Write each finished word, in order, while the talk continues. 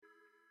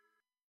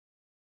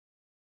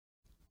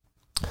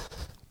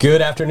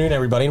Good afternoon,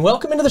 everybody, and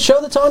welcome into the show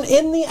that's on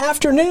in the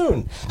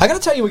afternoon. I got to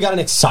tell you, we got an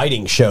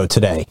exciting show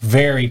today.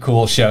 Very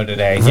cool show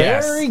today.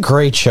 Very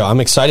great show. I'm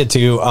excited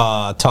to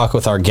talk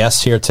with our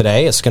guests here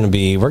today.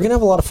 We're going to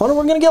have a lot of fun, and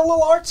we're going to get a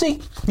little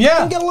artsy.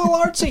 Yeah. Get a little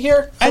artsy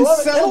here. And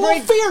celebrate. And a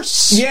little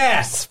fierce.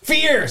 Yes,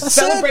 fierce.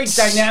 Celebrate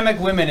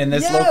dynamic women in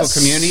this local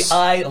community.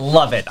 I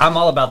love it. I'm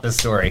all about this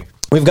story.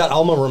 We've got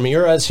Alma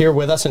Remirez here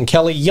with us and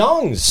Kelly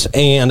Youngs,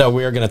 and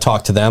we're going to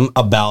talk to them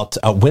about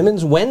a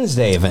Women's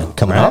Wednesday event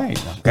coming up. Okay.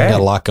 We've got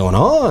a lot going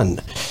on.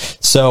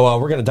 So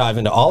we're going to dive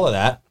into all of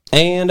that.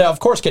 And, of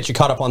course, get you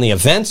caught up on the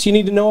events you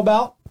need to know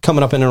about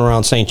coming up in and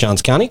around St.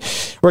 Johns County.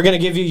 We're going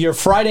to give you your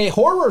Friday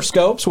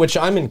horoscopes, which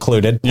I'm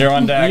included. You're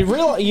on deck.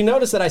 You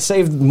notice that I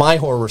saved my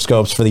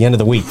horoscopes for the end of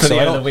the week. So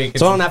I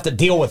don't have to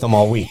deal with them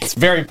all week. It's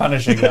very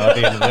punishing, though, at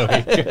the end of the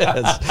week.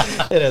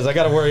 It is. I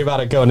got to worry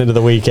about it going into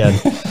the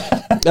weekend.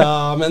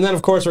 And then,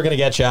 of course, we're going to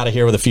get you out of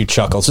here with a few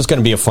chuckles. It's going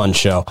to be a fun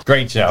show.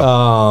 Great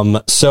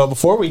show. So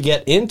before we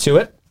get into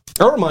it,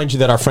 I'll remind you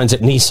that our friends at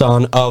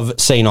Nissan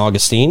of St.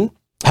 Augustine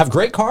have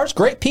great cars,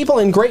 great people,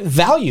 and great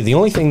value. The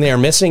only thing they are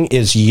missing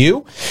is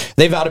you.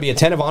 They vow to be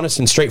attentive, honest,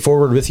 and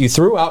straightforward with you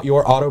throughout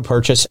your auto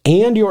purchase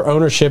and your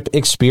ownership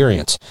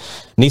experience.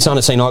 Nissan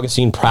of St.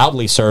 Augustine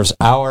proudly serves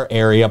our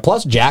area,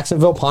 plus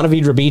Jacksonville, Ponte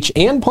Vedra Beach,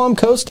 and Palm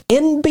Coast,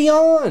 and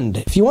beyond.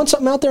 If you want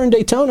something out there in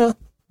Daytona,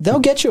 they'll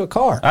get you a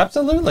car.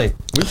 Absolutely.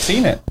 We've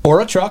seen it.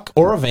 Or a truck,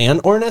 or a van,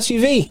 or an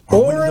SUV,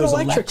 or an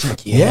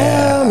electric.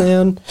 Yeah,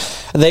 man.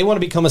 They want to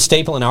become a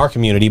staple in our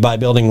community by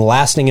building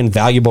lasting and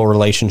valuable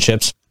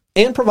relationships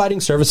and providing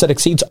service that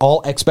exceeds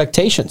all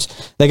expectations.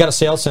 They got a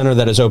sales center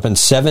that is open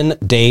 7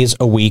 days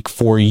a week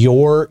for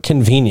your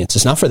convenience.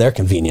 It's not for their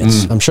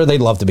convenience. I'm sure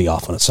they'd love to be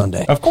off on a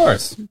Sunday. Of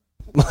course.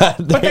 But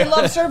they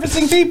love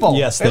servicing people.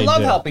 Yes, they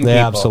love helping people. They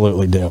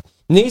absolutely do.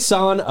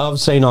 Nissan of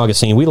St.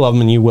 Augustine. We love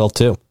them, and you will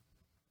too.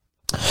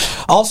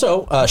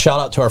 Also, shout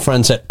out to our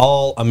friends at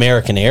All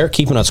American Air,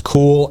 keeping us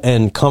cool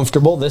and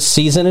comfortable this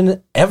season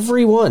and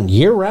everyone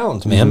year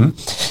round, man.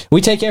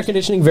 We take air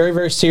conditioning very,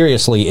 very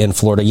seriously in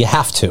Florida. You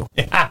have to.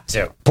 You have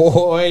to.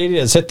 Boy,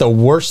 is it the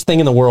worst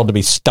thing in the world to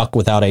be stuck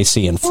without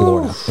AC in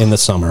Florida in the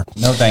summer.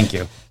 No, thank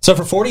you. So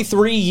for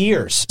 43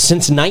 years,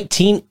 since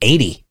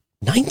 1980.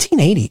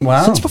 1980.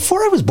 Wow. Since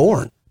before I was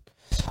born.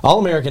 All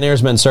American Air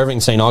has been serving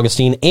St.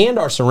 Augustine and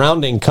our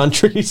surrounding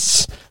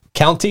counties.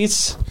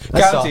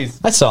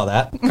 I saw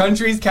that.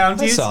 Countries,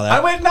 counties. I saw that. I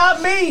went,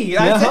 not me.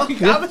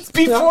 I was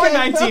before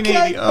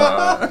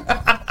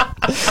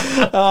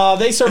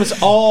 1980. They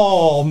service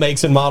all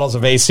makes and models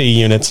of AC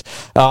units,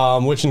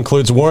 which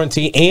includes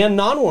warranty and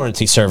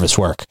non-warranty service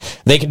work.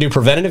 They can do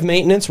preventative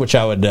maintenance, which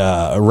I would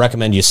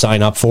recommend you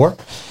sign up for,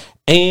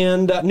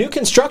 and new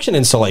construction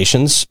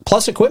installations,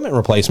 plus equipment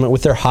replacement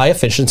with their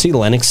high-efficiency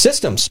Lennox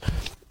systems.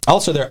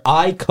 Also, their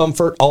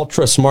iComfort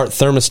Ultra Smart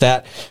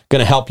Thermostat going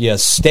to help you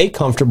stay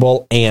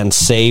comfortable and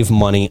save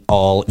money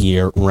all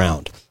year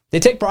round. They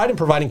take pride in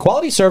providing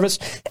quality service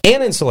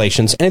and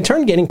installations, and in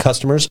turn, getting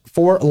customers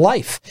for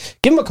life.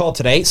 Give them a call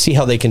today. See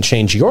how they can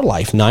change your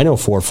life.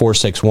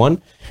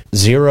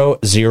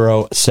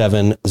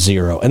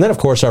 904-461-0070. And then, of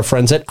course, our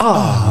friends at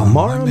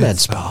Alma Med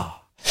Spa.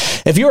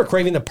 If you are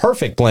craving the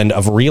perfect blend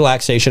of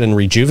relaxation and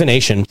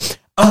rejuvenation,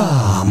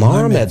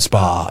 Alma Med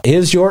Spa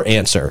is your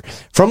answer.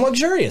 From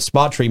luxurious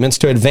spa treatments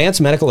to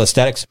advanced medical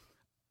aesthetics,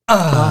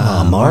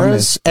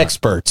 Alma's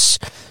experts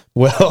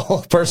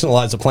will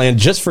personalize a plan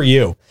just for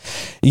you.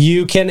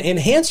 You can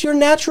enhance your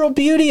natural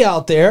beauty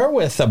out there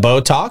with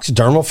Botox,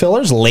 dermal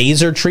fillers,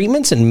 laser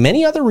treatments, and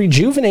many other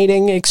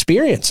rejuvenating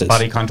experiences.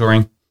 Body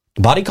contouring.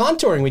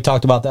 We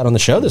talked about that on the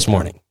show this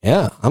morning.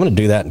 Yeah, I'm going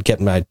to do that and get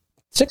my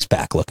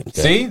six-pack looking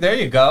good. See, there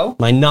you go.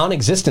 My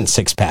non-existent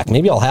six-pack.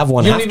 Maybe I'll have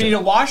one You after. don't even need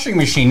a washing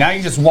machine. Now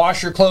you just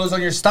wash your clothes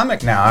on your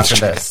stomach now after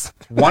this.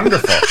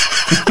 Wonderful.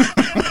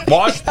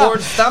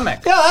 Washboard stomach.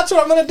 Yeah, that's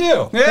what I'm going to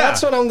do. Yeah.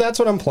 That's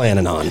what I'm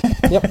planning on.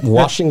 Yep,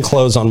 washing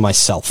clothes on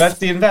myself. That's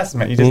the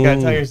investment. You just got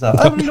to tell yourself,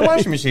 I don't need a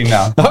washing machine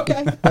now.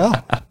 Okay.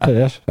 Well,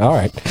 all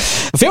right.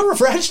 Feel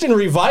refreshed and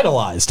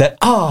revitalized at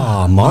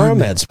Alma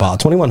Med Spa,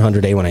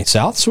 2100 A1A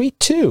South, Suite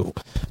 2.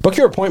 Book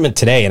your appointment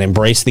today and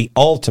embrace the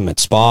ultimate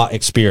spa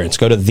experience.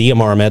 Go to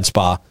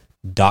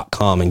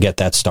theamaramedspa.com and get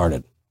that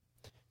started.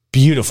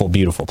 Beautiful,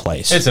 beautiful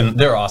place.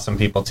 They're awesome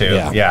people, too.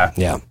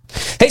 Yeah.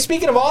 Hey,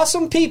 speaking of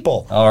awesome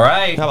people. All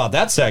right. How about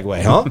that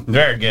segue, huh?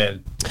 Very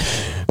good.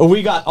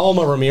 We got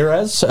Alma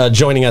Remirez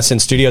joining us in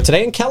studio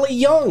today, and Kelly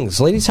Youngs.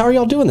 Ladies, how are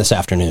y'all doing this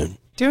afternoon?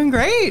 Doing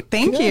great.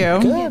 Thank you.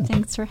 Good. Yeah,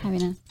 thanks for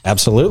having us.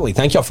 Absolutely.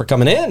 Thank y'all for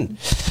coming in.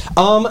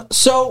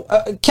 So,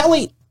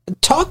 Kelly,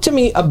 talk to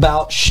me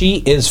about She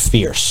Is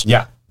Fierce.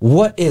 Yeah.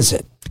 What is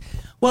it?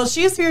 Well,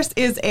 She Is Fierce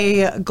is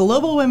a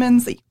global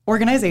women's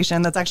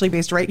organization that's actually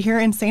based right here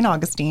in St.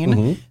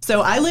 Augustine.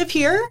 So I live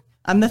here.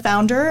 I'm the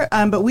founder,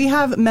 but we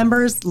have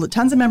members,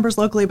 tons of members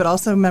locally, but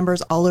also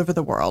members all over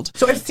the world.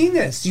 So I've seen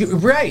this.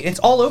 Right. It's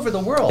all over the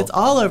world. It's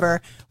all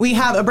over. We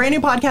have a brand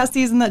new podcast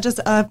season that just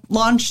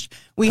launched.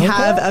 We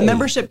have a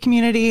membership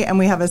community, and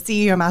we have a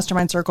CEO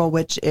mastermind circle,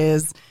 which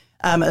is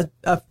a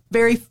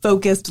very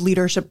focused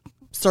leadership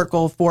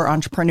circle for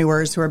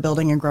entrepreneurs who are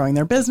building and growing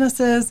their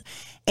businesses.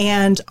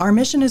 And our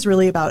mission is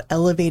really about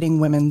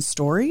elevating women's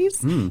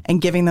stories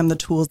and giving them the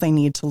tools they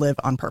need to live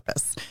on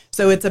purpose.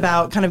 So it's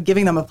about kind of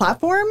giving them a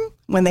platform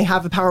when they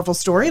have a powerful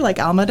story like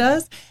Alma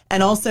does,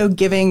 and also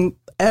giving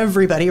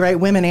everybody, right,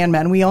 women and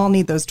men, we all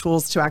need those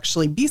tools to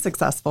actually be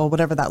successful,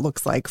 whatever that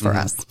looks like for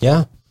us.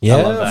 Yeah,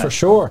 for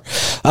sure.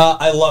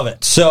 I love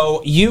it.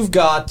 So you've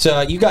got,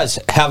 you guys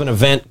have an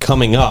event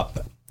coming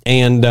up,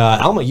 and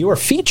Alma, you are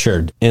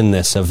featured in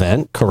this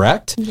event,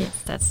 correct?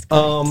 Yes, that's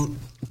correct.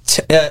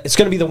 It's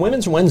going to be the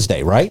Women's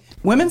Wednesday, right?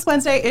 Women's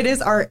Wednesday, it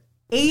is our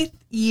 8th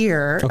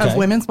year of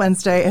Women's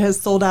Wednesday. It has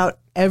sold out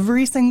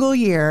every single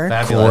year.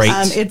 Fabulous.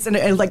 Great. It's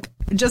like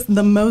just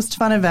the most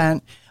fun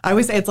event. I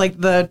always say it's like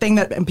the thing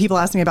that people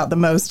ask me about the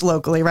most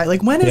locally, right?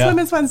 Like, when is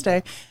Women's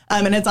Wednesday?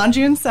 And it's on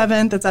June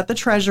 7th. It's at the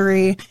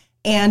Treasury.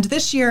 And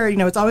this year,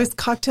 it's always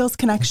cocktails,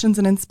 connections,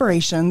 and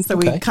inspiration. So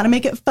we kind of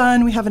make it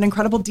fun. We have an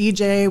incredible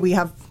DJ. We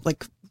have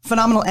like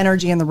phenomenal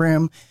energy in the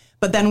room.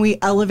 But then we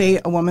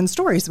elevate a woman's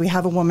story. So we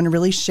have a woman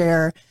really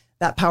share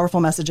that powerful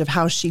message of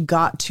how she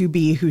got to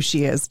be who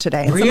she is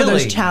today. And some of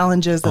those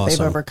challenges that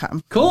they've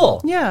overcome.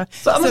 Cool. Yeah.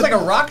 So almost like a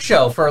rock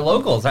show for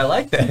locals. I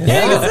like that.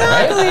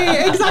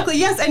 Yeah, exactly.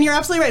 Yes. And you're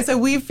absolutely right. So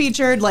we've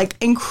featured like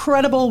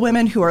incredible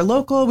women who are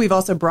local. We've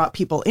also brought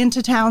people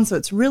into town. So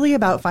it's really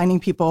about finding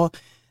people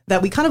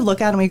that we kind of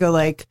look at and we go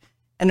like,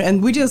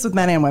 and we do this with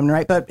men and women,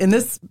 right? But in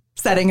this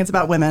setting, it's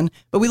about women.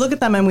 But we look at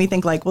them and we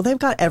think like, well, they've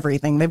got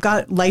everything. They've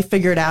got life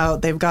figured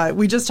out.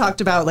 We just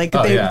talked about like,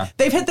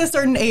 they've hit this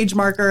certain age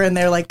marker and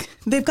they're like,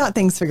 they've got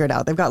things figured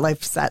out. They've got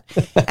life set.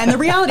 And the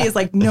reality is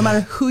like, no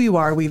matter who you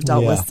are, we've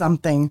dealt with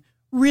something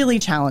really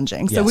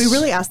challenging. So we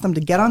really ask them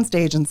to get on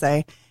stage and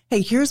say,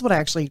 hey, here's what I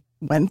actually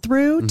went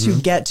through to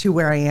get to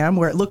where I am,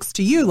 where it looks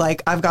to you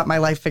like I've got my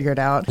life figured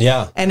out.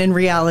 Yeah. And in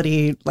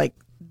reality, like,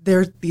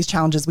 there's these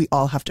challenges we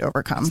all have to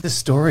overcome. It's the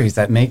stories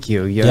that make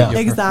you.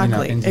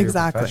 Exactly.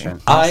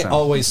 Awesome. I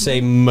always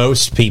say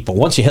most people,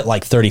 once you hit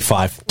like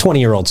 35,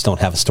 20-year-olds don't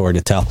have a story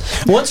to tell.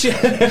 Once you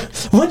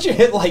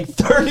hit like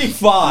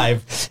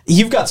 35,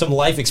 you've got some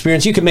life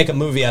experience. You can make a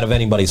movie out of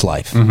anybody's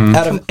life.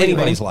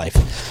 Anybody's life.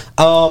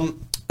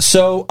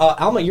 So,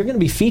 Alma, you're going to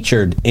be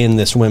featured in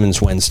this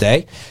Women's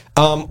Wednesday.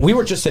 We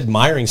were just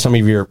admiring some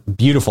of your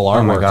beautiful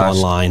artwork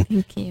online.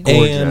 Thank you.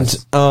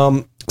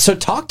 And so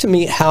talk to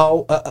me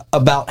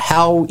about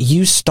how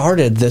you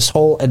started this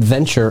whole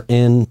adventure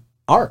in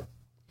art.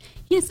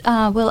 Yes,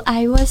 well,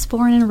 I was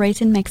born and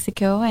raised in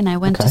Mexico, and I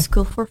went to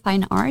school for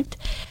fine art,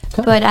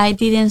 but I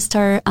didn't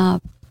start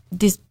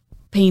these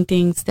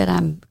paintings that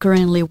I'm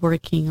currently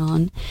working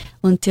on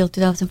until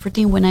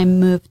 2014 when I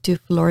moved to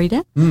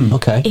Florida.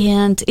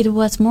 And it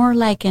was more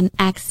like an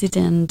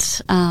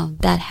accident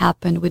that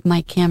happened with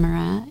my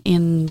camera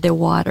in the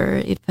water.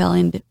 It fell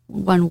in,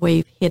 one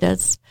wave hit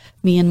us,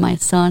 me and my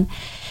son,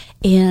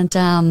 and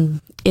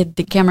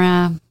the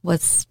camera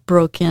was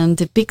broken.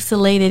 The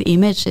pixelated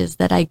images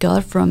that I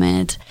got from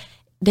it,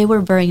 they were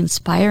very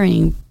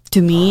inspiring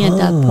to me at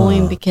that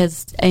point,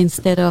 because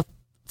instead of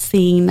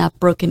seeing a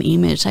broken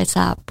image, I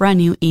saw a brand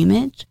new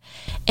image,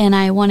 and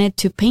I wanted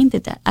to paint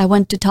it. I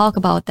want to talk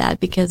about that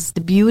because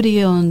the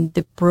beauty on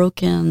the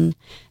broken,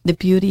 the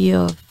beauty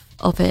of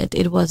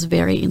it was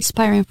very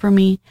inspiring for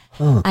me.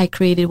 I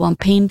created one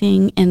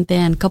painting and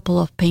then a couple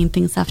of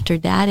paintings after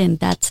that, and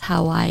that's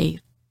how I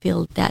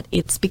feel that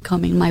it's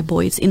becoming my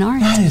voice in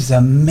art. That is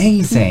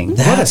amazing.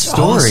 What a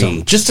story.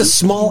 Awesome. Just a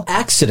small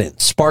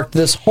accident sparked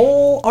this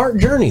whole art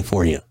journey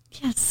for you.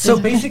 Yes. So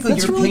basically,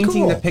 That's you're really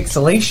painting cool. the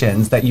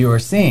pixelations that you were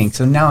seeing.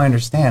 So now I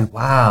understand.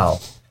 Wow,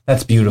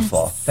 that's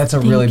beautiful. Yes. That's a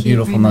Thank really you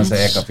beautiful very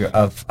mosaic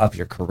much. of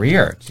your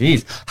career.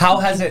 Jeez,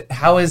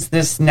 how is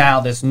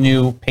this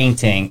new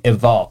painting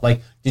evolved?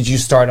 Like, did you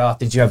start off?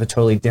 Did you have a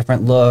totally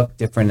different look,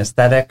 different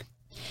aesthetic?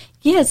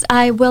 Yes,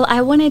 I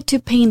wanted to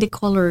paint the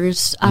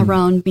colors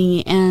around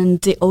me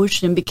and the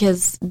ocean,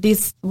 because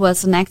this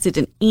was an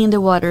accident in the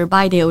water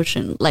by the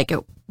ocean,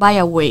 by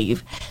a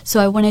wave. So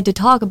I wanted to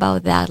talk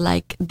about that,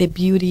 like the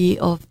beauty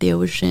of the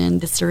ocean,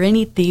 the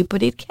serenity,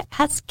 but it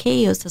has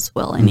chaos as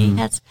well, and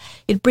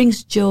it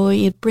brings joy,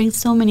 it brings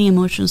so many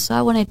emotions. So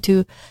I wanted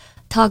to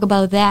talk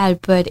about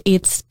that, but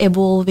it's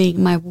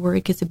evolving. My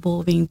work is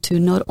evolving to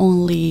not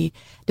only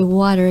the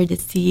water, the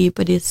sea,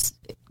 but it's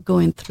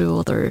going through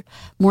other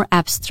more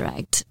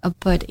abstract,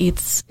 but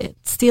it's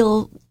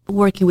still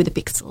working with the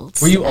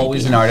pixels. Were you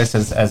always an artist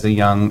as a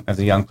young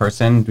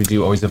person? Did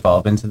you always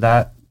evolve into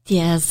that?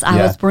 Yes,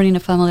 I was born in a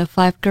family of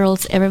 5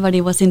 girls.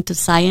 Everybody was into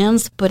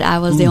science, but I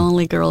was the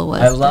only girl.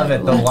 I love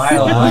it. The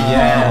wild one.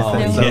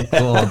 Yes, that's so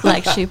cool. The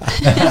black sheep.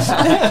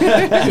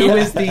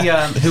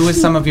 Who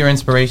was some of your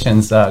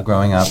inspirations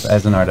growing up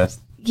as an artist?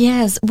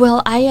 Yes,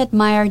 well, I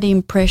admire the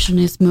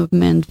Impressionist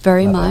movement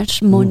very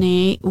much.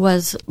 Monet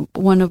was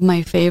one of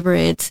my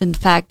favorites. In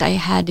fact, I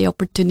had the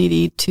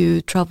opportunity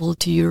to travel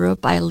to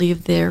Europe. I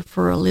lived there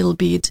for a little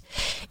bit,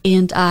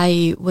 and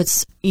I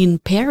was in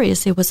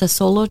Paris. It was a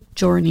solo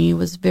journey. I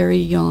was very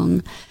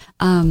young,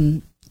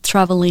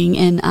 traveling,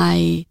 and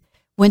I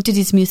went to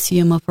this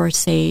museum of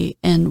Orsay,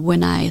 and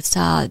when I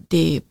saw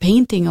the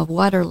painting of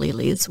water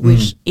lilies,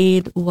 which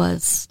it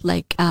was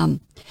like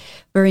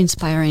very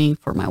inspiring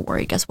for my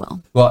work as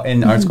well. Well,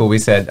 in art school, we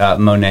said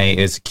Monet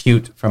is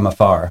cute from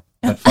afar,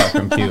 but far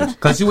from cute.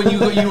 Because when you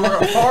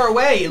were far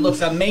away, it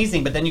looks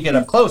amazing, but then you get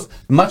up close,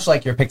 much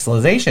like your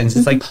pixelizations.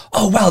 It's like,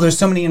 oh, wow, there's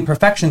so many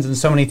imperfections and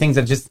so many things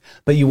that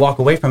but you walk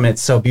away from it,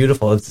 it's so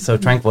beautiful, it's so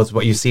tranquil, it's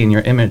what you see in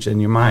your image, in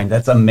your mind.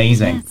 That's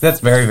amazing. Yes. That's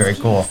very, very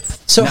cool.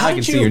 So now I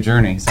can see your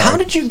journey. Sorry. How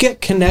did you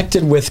get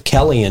connected with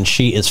Kelly and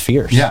She Is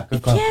Fierce? Yeah,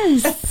 good call.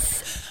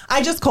 Yes.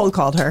 I just cold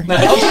called her. Okay.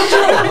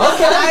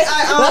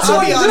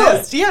 I'll be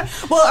honest. Yeah.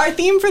 Well, our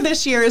theme for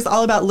this year is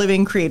all about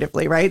living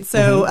creatively, right?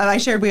 So I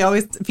shared we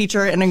always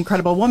feature an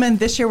incredible woman.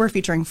 This year we're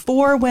featuring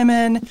 4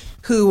 women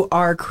who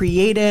are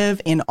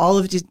creative in all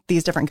of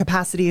these different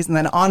capacities, and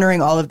then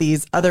honoring all of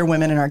these other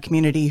women in our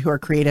community who are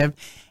creative.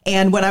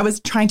 And when I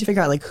was trying to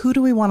figure out, like, who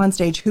do we want on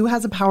stage? Who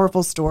has a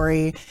powerful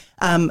story?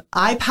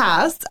 I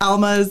pass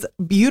Alma's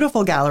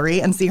beautiful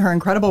gallery and see her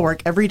incredible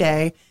work every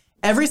day.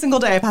 Every single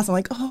day I pass, I'm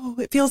like, oh,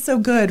 it feels so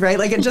good, right?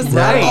 Like, it just,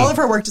 all of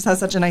her work just has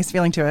such a nice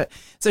feeling to it.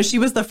 So she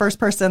was the first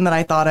person that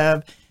I thought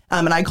of.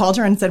 And I called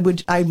her and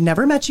said, I've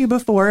never met you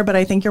before, but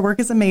I think your work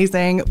is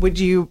amazing. Would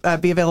you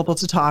be available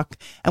to talk?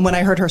 And when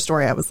I heard her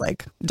story, I was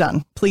like,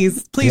 done.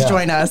 Please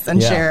join us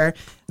and share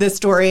this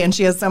story. And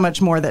she has so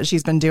much more that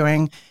she's been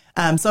doing.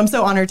 So I'm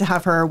so honored to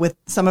have her with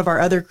some of our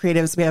other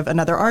creatives. We have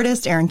another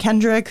artist, Erin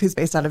Kendrick, who's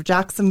based out of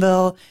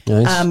Jacksonville.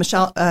 Nice.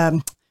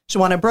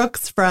 Shawana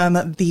Brooks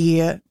from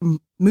the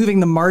Moving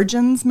the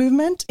Margins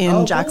movement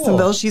in Jacksonville.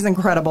 Cool. She's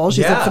incredible.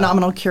 She's a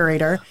phenomenal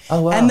curator.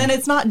 Oh, wow. And then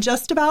it's not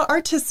just about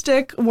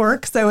artistic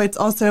work. So it's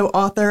also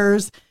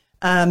authors,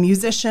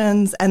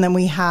 musicians. And then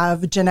we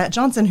have Jeanette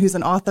Johnson, who's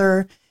an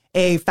author,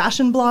 a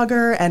fashion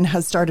blogger, and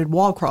has started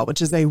Wall Crawl,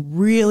 which is a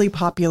really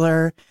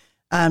popular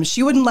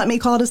she wouldn't let me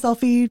call it a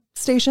selfie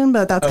station,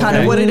 but that's kind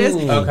of what it is.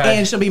 Okay.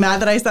 And she'll be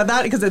mad that I said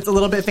that because it's a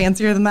little bit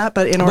fancier than that.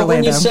 But in Orlando,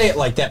 when you say it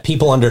like that,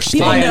 people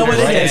understand. People know what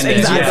it is.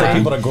 Exactly. For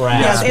people to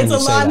grasp. Yes, it's a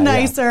lot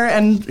nicer,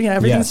 and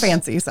everything's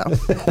fancy. So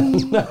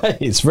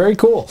nice, very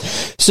cool.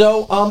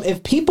 So,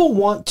 if people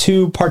want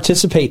to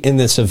participate in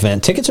this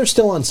event, tickets are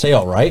still on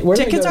sale, right?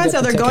 Tickets are on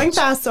sale. They're going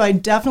fast, so I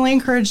definitely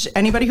encourage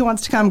anybody who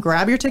wants to come,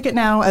 grab your ticket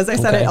now. As I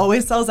said, it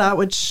always sells out,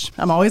 which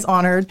I'm always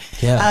honored.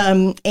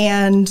 Yeah.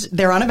 And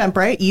they're on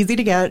Eventbrite, easy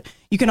to get.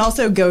 You can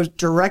also go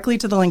directly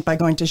to the link by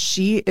going to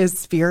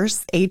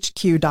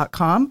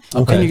sheisfiercehq.com.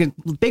 Okay. And you can,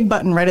 big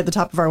button right at the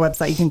top of our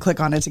website. You can click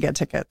on it to get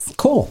tickets.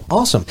 Cool.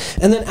 Awesome.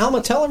 And then,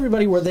 Alma, tell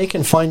everybody where they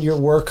can find your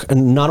work,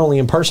 not only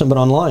in person, but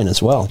online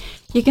as well.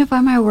 You can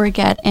find my work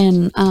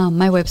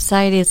my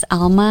website is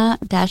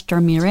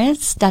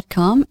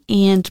alma-ramirez.com,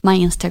 and my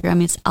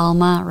Instagram is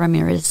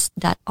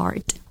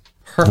alma-ramirez.art.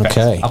 Perfect.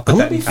 Okay.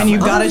 And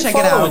you've got to check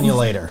it out. You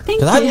later.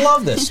 Because I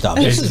love this stuff.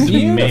 This is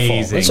beautiful.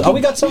 Amazing.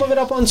 We got some of it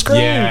up on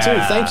screen, too.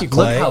 Thank you,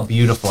 Clay. Look how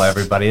beautiful,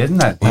 everybody. Isn't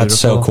that beautiful? That's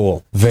so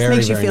cool. Very,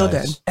 makes you very feel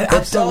nice. good.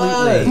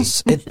 Absolutely.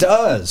 It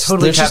does.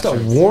 Totally. There's just a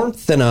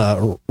warmth and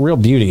a real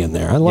beauty in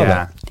there. I love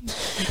it.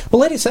 Well,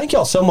 ladies, thank you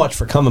all so much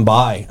for coming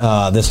by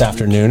this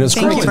afternoon. It's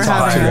great to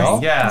talk to you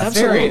all. Yeah,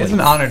 absolutely. It's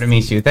an honor to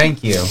meet you.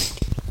 Thank you.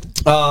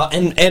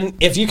 And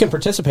if you can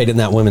participate in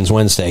that Women's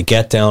Wednesday,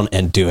 get down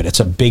and do it. It's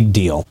a big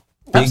deal.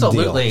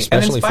 Absolutely. Deal,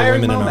 especially for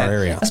women moment. In our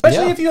area.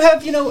 Especially if you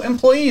have,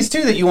 employees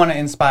too that you want to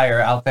inspire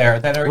out there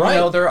that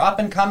are, they're up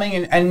and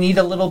coming and need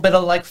a little bit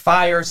of like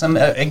fire, some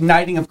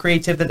igniting of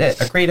creative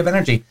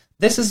energy.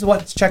 This is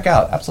what to check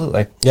out.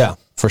 Absolutely. Yeah,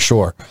 for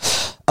sure.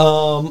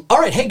 All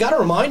right. Hey, got to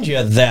remind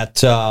you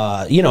that,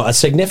 a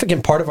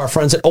significant part of our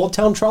friends at Old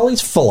Town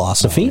Trolley's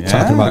philosophy,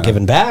 talking about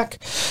giving back,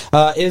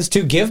 is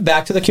to give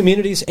back to the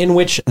communities in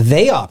which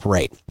they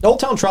operate. Old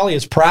Town Trolley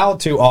is proud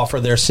to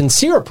offer their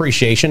sincere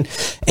appreciation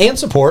and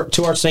support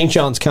to our St.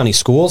 Johns County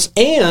schools,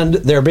 and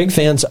they're big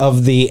fans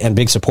of and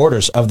big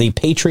supporters of the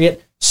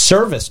Patriot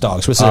Service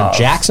Dogs, which is a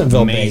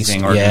Jacksonville-based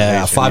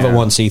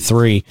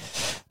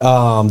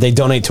 501c3. They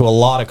donate to a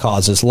lot of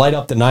causes. Light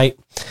Up the Night,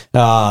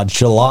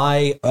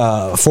 July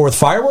 4th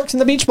fireworks,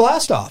 and the Beach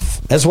Blast-Off,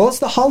 as well as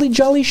the Holly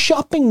Jolly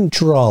Shopping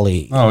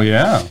Trolley. Oh,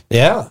 yeah.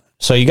 Yeah.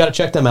 So you got to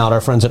check them out,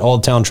 our friends at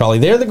Old Town Trolley.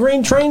 They're the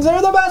green trains.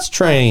 They're the best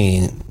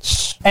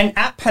trains. And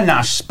at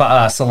Panache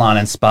Salon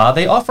and Spa,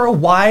 they offer a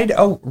wide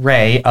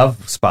array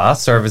of spa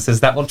services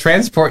that will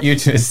transport you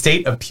to a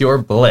state of pure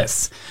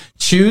bliss.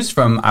 Choose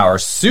from our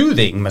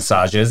soothing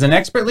massages, an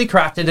expertly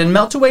crafted and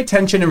melt away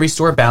tension and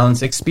restore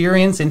balance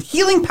experience, and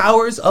healing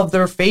powers of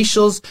their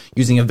facials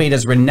using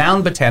Aveda's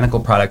renowned botanical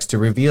products to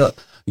reveal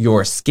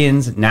your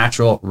skin's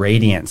natural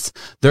radiance.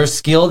 Their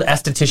skilled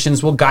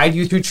estheticians will guide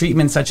you through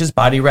treatments such as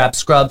body wrap,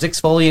 scrubs,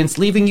 exfoliants,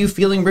 leaving you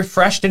feeling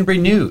refreshed and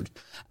renewed.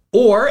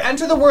 Or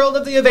enter the world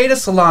of the Aveda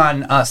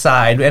Salon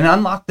side and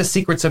unlock the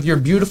secrets of your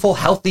beautiful,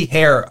 healthy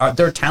hair.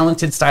 Their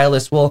talented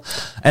stylists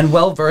and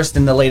well-versed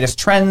in the latest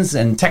trends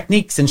and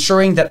techniques,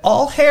 ensuring that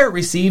all hair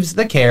receives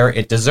the care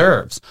it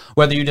deserves.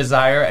 Whether you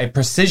desire a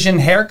precision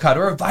haircut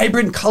or a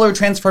vibrant color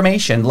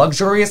transformation,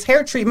 luxurious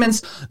hair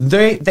treatments,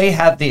 they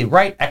have the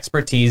right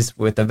expertise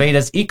with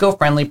Aveda's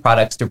eco-friendly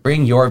products to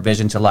bring your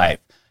vision to life.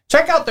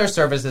 Check out their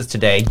services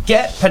today.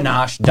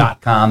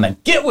 GetPanache.com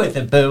and get with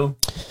it, boo.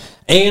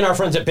 And our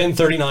friends at Bin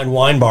 39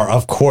 Wine Bar,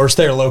 of course,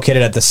 they're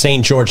located at the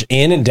St. George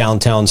Inn in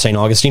downtown St.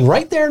 Augustine,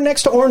 right there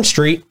next to Orange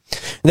Street.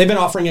 They've been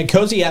offering a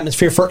cozy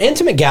atmosphere for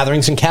intimate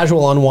gatherings and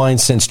casual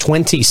unwind since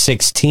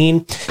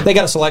 2016. They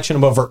got a selection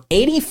of over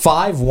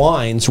 85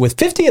 wines, with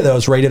 50 of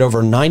those rated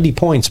over 90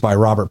 points by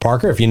Robert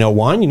Parker. If you know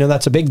wine, you know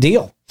that's a big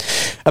deal.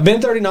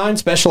 Bin 39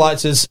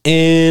 specializes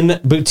in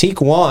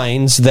boutique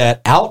wines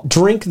that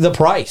outdrink the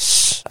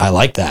price. I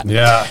like that.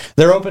 Yeah.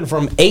 They're open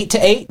from 8 to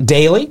 8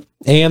 daily,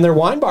 and their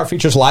wine bar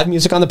features live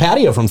music on the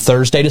patio from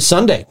Thursday to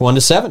Sunday, 1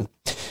 to 7.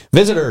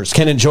 Visitors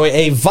can enjoy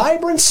a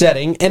vibrant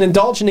setting and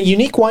indulge in a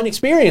unique wine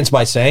experience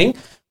by saying,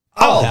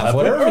 I'll have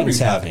what Irving's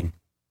having.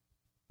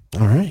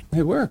 All right.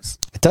 It works.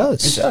 It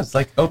does. It does.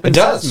 Like open It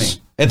does.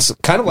 sesame. It's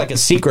kind of like a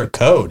secret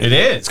code. It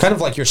is. It's kind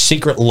of like your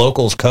secret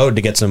locals code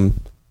to get some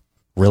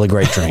really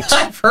great drinks.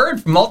 I've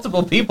heard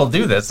multiple people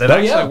do this. It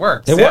actually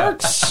works. It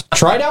works.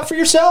 Try it out for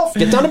yourself.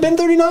 Get down to Bin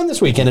 39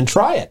 this weekend and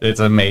try it. It's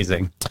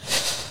amazing.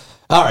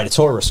 All right, it's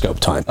horoscope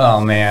time. Oh,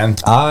 man.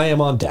 I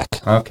am on deck.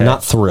 Okay.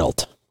 Not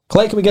thrilled.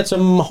 Clay, can we get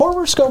some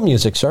horoscope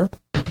music, sir?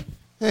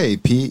 Hey,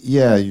 Pete.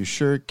 Yeah, you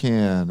sure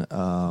can.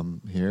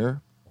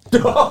 Here.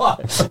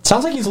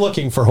 Sounds like he's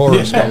looking for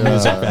horoscope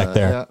music back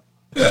there.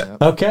 Yeah.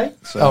 Okay.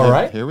 So All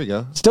right. Here we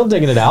go. Still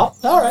digging it out.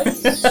 All right. And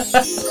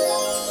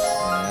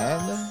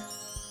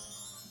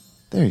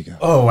there you go.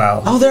 Oh,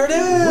 wow. Oh, there it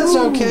is.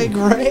 Okay,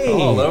 great.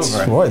 All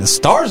over it. Boy, the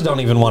stars don't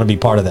even want to be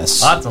part of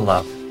this. Lots of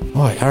love.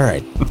 Boy, all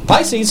right.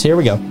 Pisces, here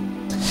we go.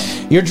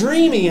 Your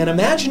dreamy and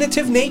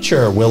imaginative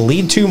nature will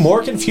lead to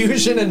more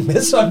confusion and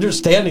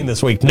misunderstanding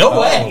this week.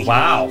 No way.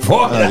 Wow.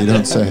 Boy, You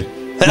don't say.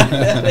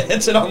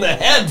 hits it on the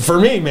head for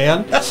me,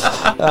 man.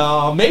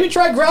 Maybe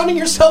try grounding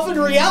yourself in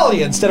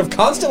reality instead of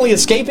constantly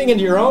escaping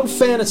into your own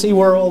fantasy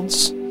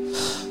worlds.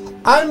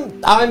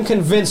 I'm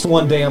convinced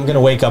one day I'm going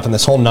to wake up and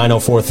this whole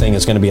 904 thing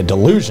is going to be a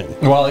delusion.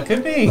 Well, it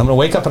could be. I'm going to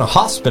wake up in a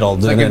hospital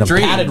like in a a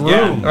dream. padded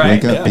room. Yeah,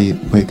 right. Wake up, Pete.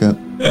 Wake up.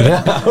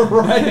 Yeah,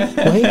 right.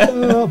 Wake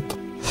up.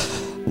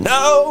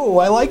 No,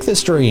 I like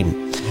this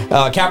dream.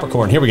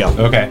 Capricorn, here we go.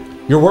 Okay.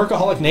 Your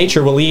workaholic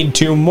nature will lead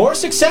to more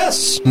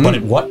success, but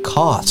at what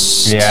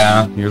cost?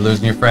 Yeah, you're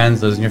losing your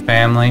friends, losing your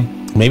family.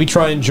 Maybe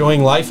try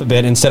enjoying life a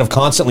bit instead of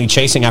constantly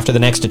chasing after the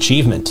next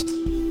achievement.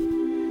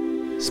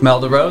 Smell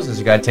the roses.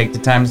 You got to take the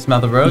time to smell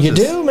the roses. You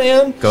do,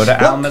 man. Go to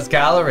Look, Alma's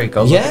gallery.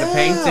 Go look at a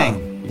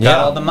painting. You got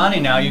all the money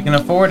now. You can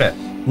afford it.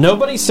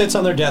 Nobody sits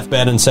on their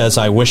deathbed and says,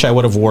 I wish I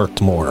would have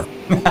worked more.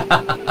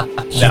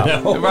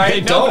 No. Right?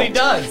 They Nobody don't.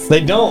 does.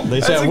 They don't.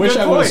 They say, That's I a wish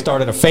good I would have point.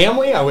 started a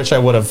family. I wish I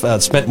would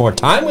have spent more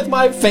time with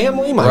my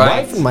family, my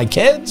Right. wife, and my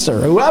kids,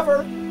 or whoever.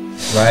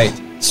 Right.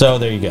 So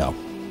there you go.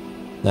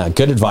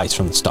 Good advice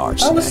from the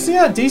stars. That was,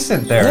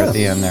 decent there at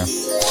the end there.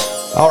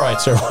 All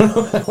right, sir.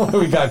 What do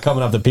we got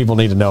coming up that people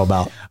need to know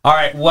about? All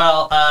right.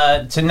 Well,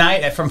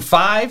 tonight from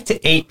 5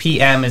 to 8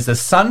 p.m. is the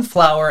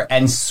Sunflower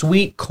and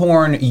Sweet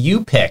Corn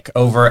U-Pick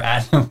over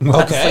at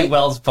Wesley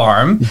Wells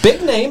Farm.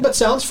 Big name, but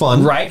sounds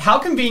fun. Right. How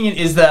convenient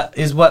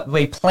is what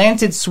they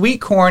planted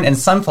sweet corn and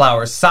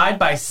sunflowers side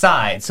by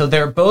side, so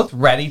they're both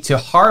ready to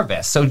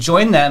harvest. So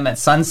join them at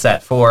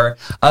sunset for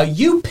a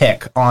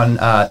U-Pick on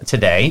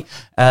today,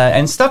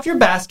 and stuff your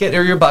basket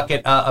or your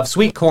bucket of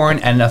sweet corn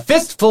and a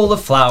fistful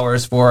of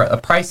flowers for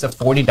a price of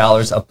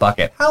 $40 a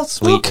bucket. How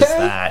sweet is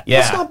that?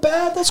 Yeah. That's not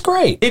bad. That's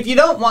great. If you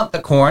don't want the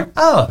corn,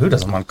 who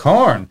doesn't want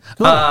corn?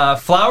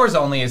 Flowers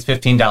only is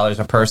 $15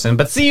 a person.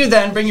 But see you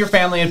then. Bring your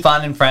family and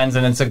fun and friends,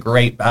 and it's a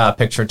great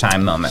picture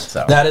time moment.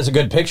 So That is a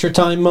good picture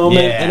time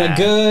moment and a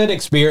good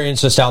experience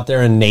just out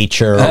there in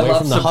nature, away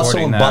from the hustle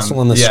and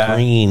bustle and the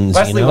screens.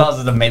 Wesley Wells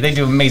is amazing. They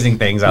do amazing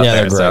things out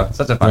there. So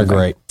such a fun They're thing.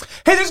 great.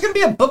 Hey, there's going to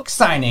be a book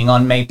signing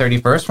on May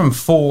 31st from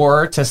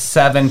 4 to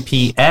 7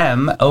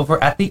 p.m.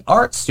 over at the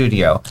Art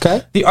Studio. Okay.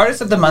 The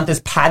artist of the month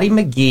is Patty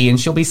McGee, and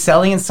she'll be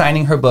selling and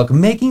signing her book,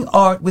 Making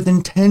Art with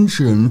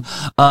Intention,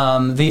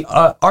 the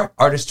art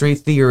artistry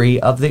theory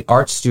of the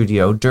Art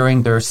Studio,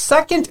 during their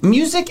second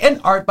Music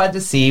and Art by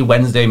the Sea,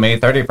 Wednesday, May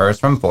 31st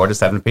from 4 to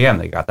 7 p.m.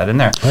 They got that in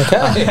there.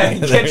 Okay.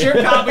 Get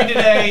your copy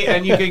today,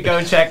 and you could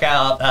go check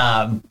out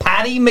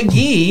Patty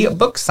McGee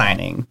book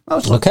signing.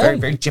 Oh, she looks very,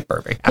 very chipper.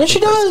 Very happy Yes, she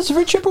does.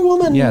 Very chipper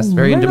woman. Yes,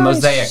 very into nice.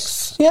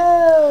 mosaics.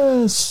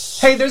 Yes.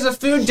 Hey, there's a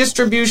food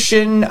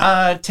distribution,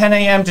 10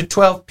 a.m. to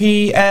 12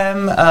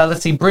 p.m.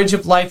 Let's see, Bridge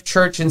of Life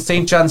Church in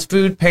St. John's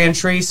Food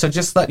Pantry. So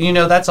just let you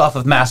know, that's off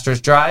of Masters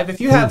Drive. If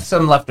you have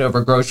some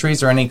leftover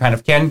groceries or any kind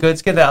of canned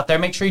goods, get it out there.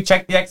 Make sure you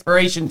check the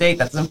expiration date.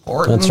 That's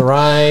important. That's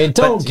right.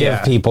 Don't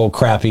give people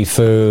crappy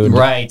food.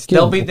 Right.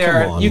 They'll be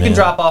there. Come on, you can man.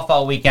 drop off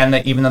all weekend,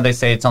 even though they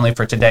say it's only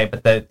for today.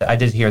 But I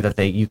did hear that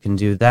you can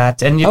do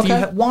that. And if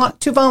you want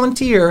to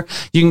volunteer,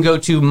 you can go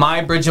to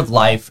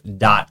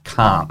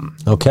mybridgeoflife.com.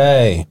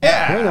 Okay.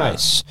 Yeah. Very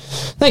nice.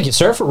 Thank you,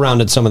 sir, for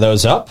rounding some of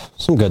those up.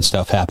 Some good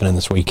stuff happening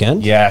this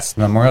weekend. Yes,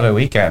 Memorial Day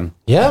weekend.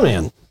 Yeah,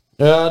 man.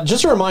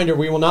 Just a reminder,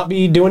 we will not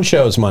be doing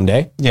shows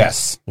Monday.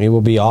 Yes. We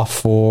will be off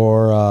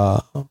for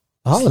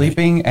holiday.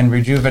 Sleeping and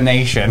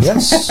rejuvenation.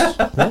 Yes.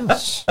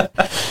 Yes.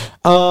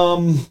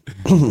 All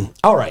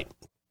right.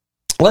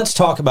 Let's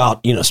talk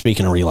about,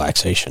 speaking of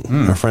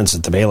relaxation, our friends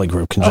at the Bailey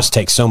Group can just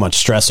take so much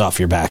stress off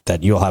your back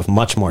that you'll have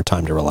much more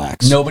time to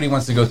relax. Nobody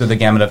wants to go through the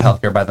gamut of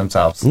healthcare by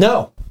themselves.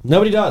 No,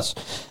 nobody does.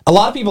 A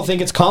lot of people think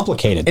it's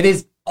complicated. It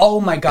is.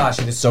 Oh my gosh,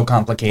 it is so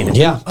complicated.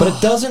 Yeah, but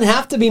it doesn't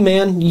have to be,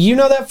 man. You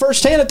know that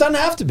firsthand. It doesn't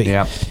have to be.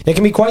 Yeah. It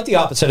can be quite the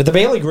opposite. At the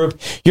Bailey Group,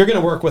 you're going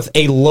to work with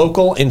a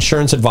local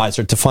insurance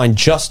advisor to find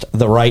just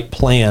the right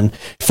plan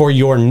for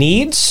your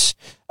needs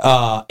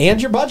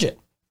and your budget.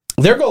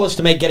 Their goal is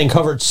to make getting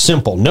covered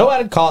simple. No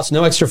added costs,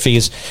 no extra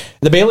fees.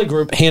 The Bailey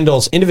Group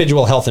handles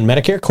individual health and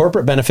Medicare,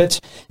 corporate benefits,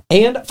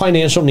 and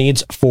financial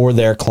needs for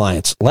their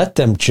clients. Let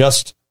them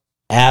just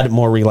add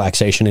more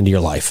relaxation into your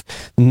life.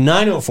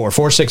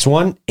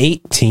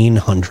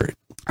 904-461-1800.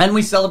 And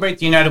we celebrate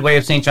the United Way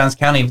of St. Johns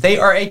County. They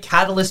are a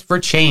catalyst for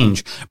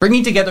change,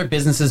 bringing together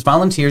businesses,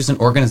 volunteers, and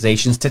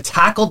organizations to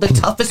tackle the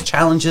toughest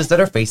challenges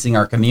that are facing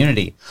our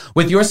community.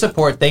 With your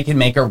support, they can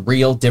make a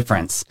real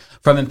difference.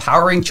 From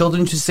empowering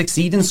children to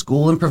succeed in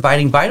school and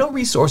providing vital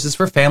resources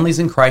for families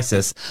in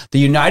crisis, the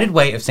United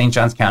Way of St.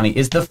 Johns County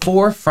is the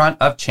forefront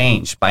of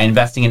change. By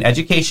investing in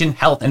education,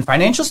 health, and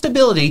financial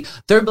stability,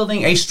 they're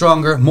building a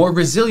stronger, more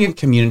resilient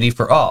community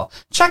for all.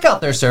 Check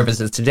out their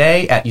services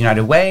today at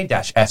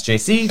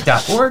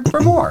unitedway-sjc.org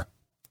for more.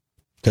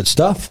 Good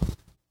stuff.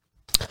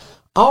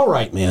 All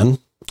right, man.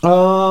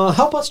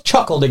 Help us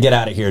chuckle to get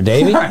out of here,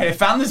 Davey. All right, I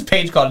found this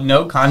page called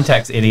No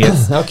Context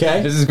Idiots.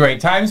 Okay. This is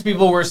great. Times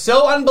people were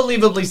so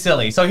unbelievably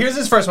silly. So here's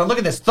this first one. Look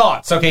at this.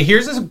 Thoughts. Okay,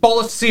 here's this bowl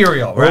of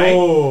cereal, right?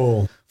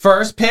 Oh.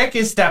 First pick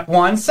is step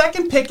one.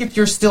 Second pick if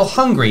you're still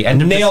hungry.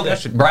 And Nailed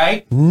it.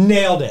 Right?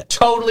 Nailed it.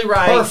 Totally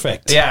right.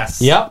 Perfect.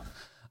 Yes. Yep.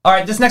 All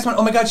right, this next one.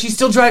 Oh my God, she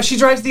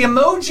drives the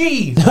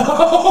emoji.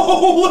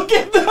 Oh, look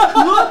at that.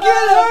 Look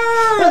at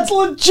her. That's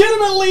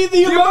legitimately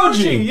the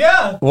emoji.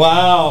 Yeah.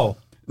 Wow.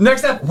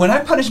 Next up, when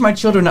I punish my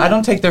children, I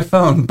don't take their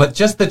phone, but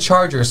just the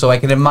charger so I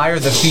can admire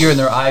the fear in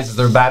their eyes as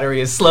their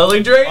battery is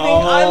slowly draining.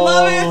 I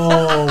love it.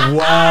 Oh,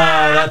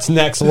 wow. That's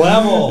next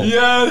level.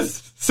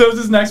 Yes. So is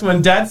this next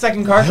one. Dad's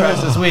second car crash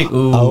this week.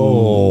 Ooh.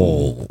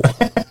 Oh.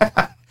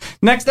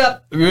 Next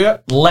up,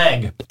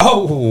 leg.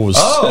 Oh.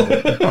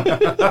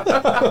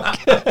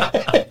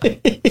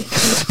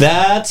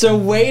 That's a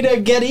way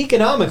to get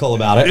economical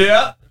about it.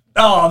 Yeah.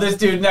 Oh, this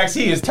dude next,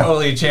 he is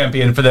totally a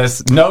champion for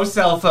this. No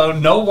cell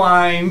phone, no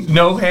wine,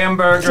 no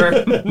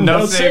hamburger,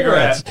 no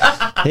cigarettes.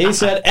 He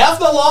said, F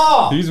the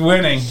law. He's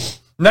winning.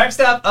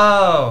 Next up,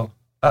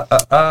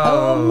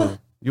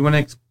 you want to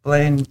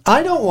explain?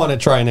 I don't want to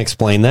try and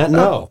explain that,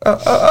 no.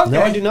 Okay.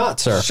 No, I do not,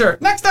 sir. Sure.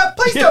 Next up,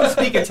 please don't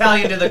speak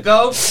Italian to the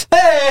goat.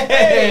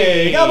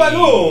 Hey,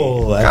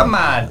 gabagool. Come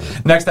on.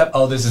 Next up,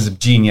 this is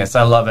genius.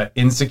 I love it.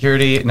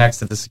 Insecurity next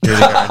to the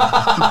security guard.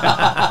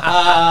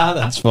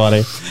 That's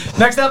funny.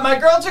 Next up, my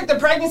girl took the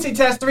pregnancy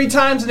test 3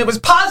 times and it was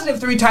positive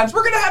 3 times.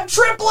 We're going to have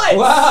triplets.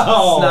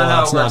 Wow.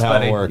 That's not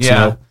how it works, buddy.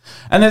 Yeah. No.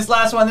 And this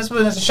last one, this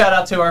one is a shout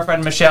out to our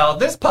friend Michelle.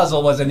 This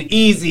puzzle was an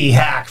easy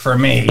hack for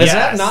me. Is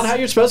that not how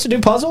you're supposed to do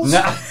puzzles?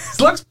 No, it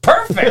looks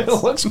perfect. It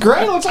looks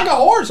great. It looks like a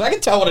horse. I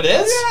can tell what it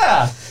is.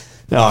 Yeah.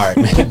 All right,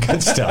 man.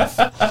 Good stuff.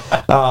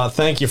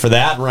 Thank you for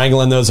that,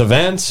 wrangling those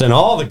events and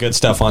all the good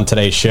stuff on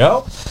today's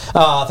show.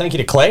 Thank you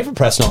to Clay for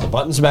pressing all the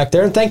buttons back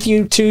there. And thank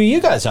you to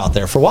you guys out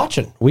there for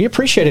watching. We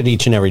appreciate it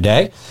each and every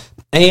day.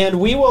 And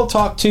we will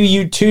talk to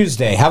you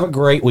Tuesday. Have a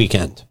great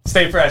weekend.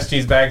 Stay fresh,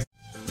 cheese bags.